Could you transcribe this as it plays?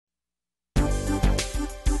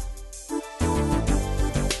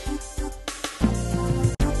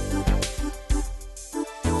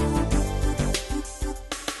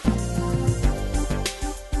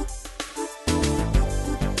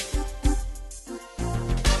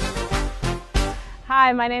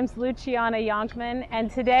Hi, my name's Luciana Jonkman, and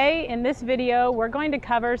today in this video we're going to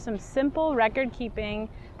cover some simple record keeping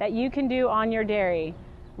that you can do on your dairy.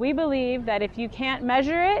 We believe that if you can't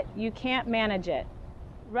measure it, you can't manage it.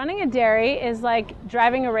 Running a dairy is like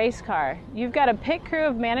driving a race car. You've got a pit crew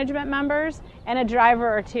of management members and a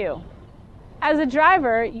driver or two. As a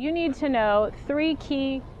driver, you need to know three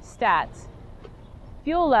key stats: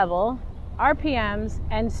 fuel level, RPMs,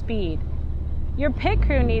 and speed. Your pit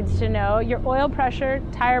crew needs to know your oil pressure,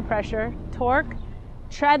 tire pressure, torque,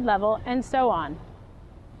 tread level, and so on.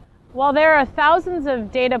 While there are thousands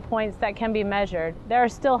of data points that can be measured, there are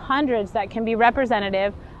still hundreds that can be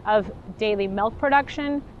representative of daily milk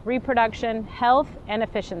production, reproduction, health, and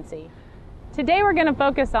efficiency. Today we're going to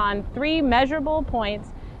focus on three measurable points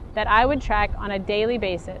that I would track on a daily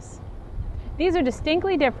basis. These are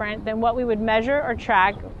distinctly different than what we would measure or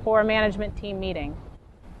track for a management team meeting.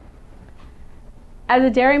 As a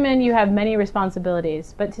dairyman, you have many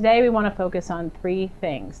responsibilities, but today we want to focus on three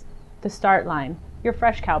things: the start line, your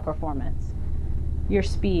fresh cow performance; your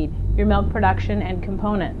speed, your milk production and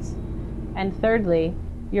components; and thirdly,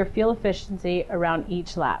 your fuel efficiency around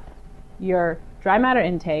each lap, your dry matter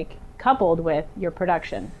intake coupled with your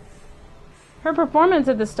production. Her performance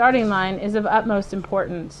at the starting line is of utmost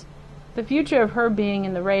importance. The future of her being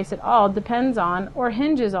in the race at all depends on or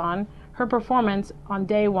hinges on her performance on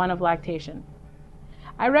day one of lactation.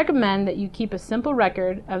 I recommend that you keep a simple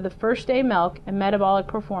record of the first day milk and metabolic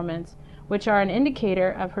performance, which are an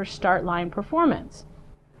indicator of her start line performance.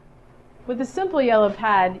 With a simple yellow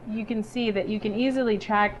pad, you can see that you can easily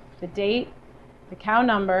track the date, the cow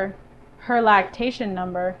number, her lactation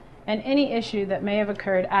number, and any issue that may have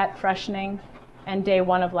occurred at freshening and day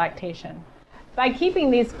one of lactation. By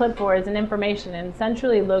keeping these clipboards and information in a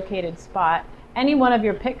centrally located spot, any one of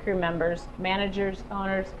your pit crew members, managers,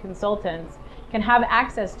 owners, consultants, can have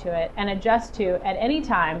access to it and adjust to, at any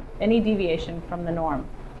time, any deviation from the norm.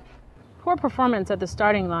 Poor performance at the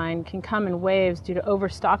starting line can come in waves due to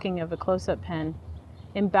overstocking of the close-up pen,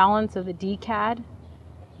 imbalance of the DCAD,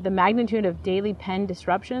 the magnitude of daily pen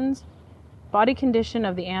disruptions, body condition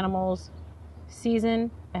of the animals, season,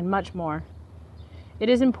 and much more. It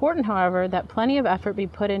is important, however, that plenty of effort be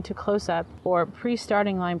put into close-up or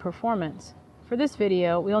pre-starting line performance. For this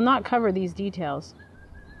video, we will not cover these details.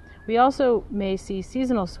 We also may see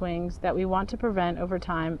seasonal swings that we want to prevent over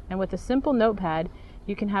time, and with a simple notepad,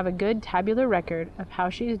 you can have a good tabular record of how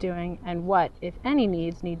she is doing and what, if any,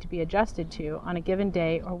 needs need to be adjusted to on a given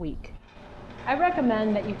day or week. I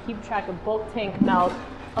recommend that you keep track of bulk tank milk,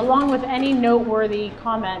 along with any noteworthy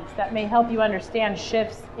comments that may help you understand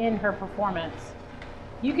shifts in her performance.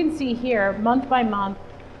 You can see here, month by month,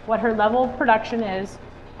 what her level of production is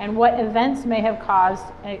and what events may have caused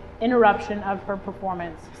an interruption of her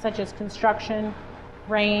performance, such as construction,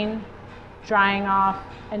 rain, drying off,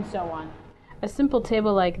 and so on. A simple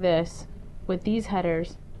table like this, with these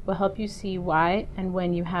headers, will help you see why and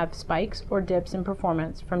when you have spikes or dips in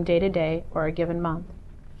performance from day to day or a given month.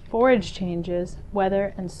 Forage changes,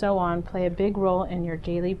 weather, and so on play a big role in your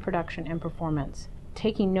daily production and performance.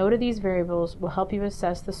 Taking note of these variables will help you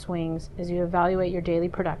assess the swings as you evaluate your daily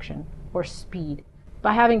production, or speed.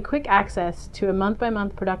 By having quick access to a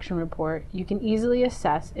month-by-month production report, you can easily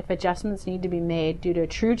assess if adjustments need to be made due to a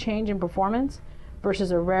true change in performance versus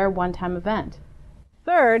a rare one-time event.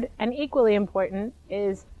 Third, and equally important,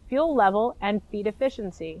 is fuel level and feed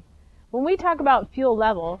efficiency. When we talk about fuel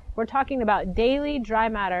level, we're talking about daily dry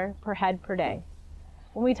matter per head per day.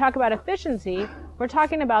 When we talk about efficiency, we're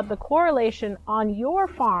talking about the correlation on your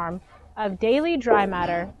farm of daily dry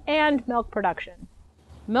matter and milk production.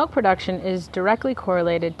 Milk production is directly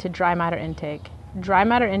correlated to dry matter intake. Dry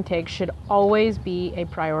matter intake should always be a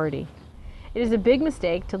priority. It is a big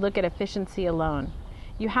mistake to look at efficiency alone.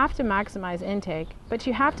 You have to maximize intake, but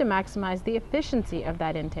you have to maximize the efficiency of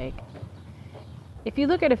that intake. If you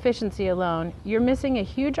look at efficiency alone, you're missing a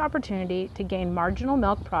huge opportunity to gain marginal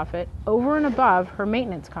milk profit over and above her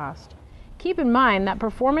maintenance cost. Keep in mind that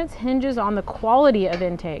performance hinges on the quality of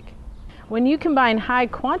intake. When you combine high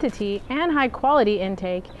quantity and high quality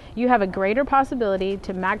intake, you have a greater possibility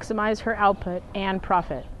to maximize her output and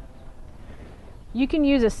profit. You can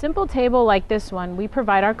use a simple table like this one we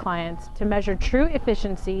provide our clients to measure true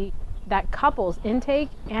efficiency that couples intake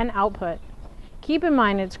and output. Keep in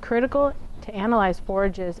mind it's critical to analyze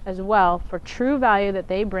forages as well for true value that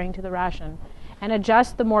they bring to the ration, and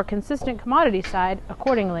adjust the more consistent commodity side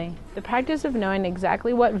accordingly. The practice of knowing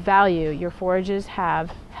exactly what value your forages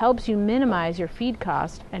have helps you minimize your feed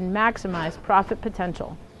cost and maximize profit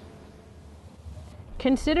potential.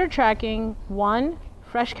 Consider tracking 1.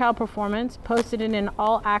 Fresh cow performance posted in an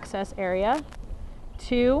all-access area.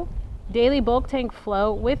 2. daily bulk tank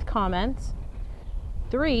flow with comments.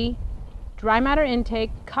 3, dry matter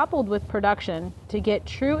intake coupled with production to get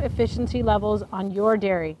true efficiency levels on your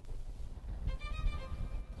dairy.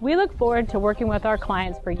 We look forward to working with our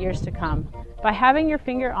clients for years to come. By having your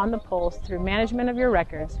finger on the pulse through management of your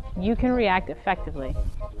records, you can react effectively.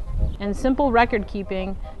 And simple record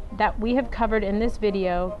keeping that we have covered in this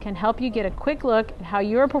video can help you get a quick look at how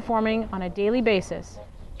you are performing on a daily basis.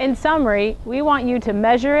 In summary, we want you to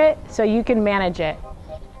measure it so you can manage it.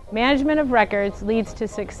 Management of records leads to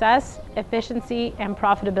success, efficiency, and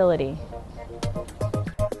profitability.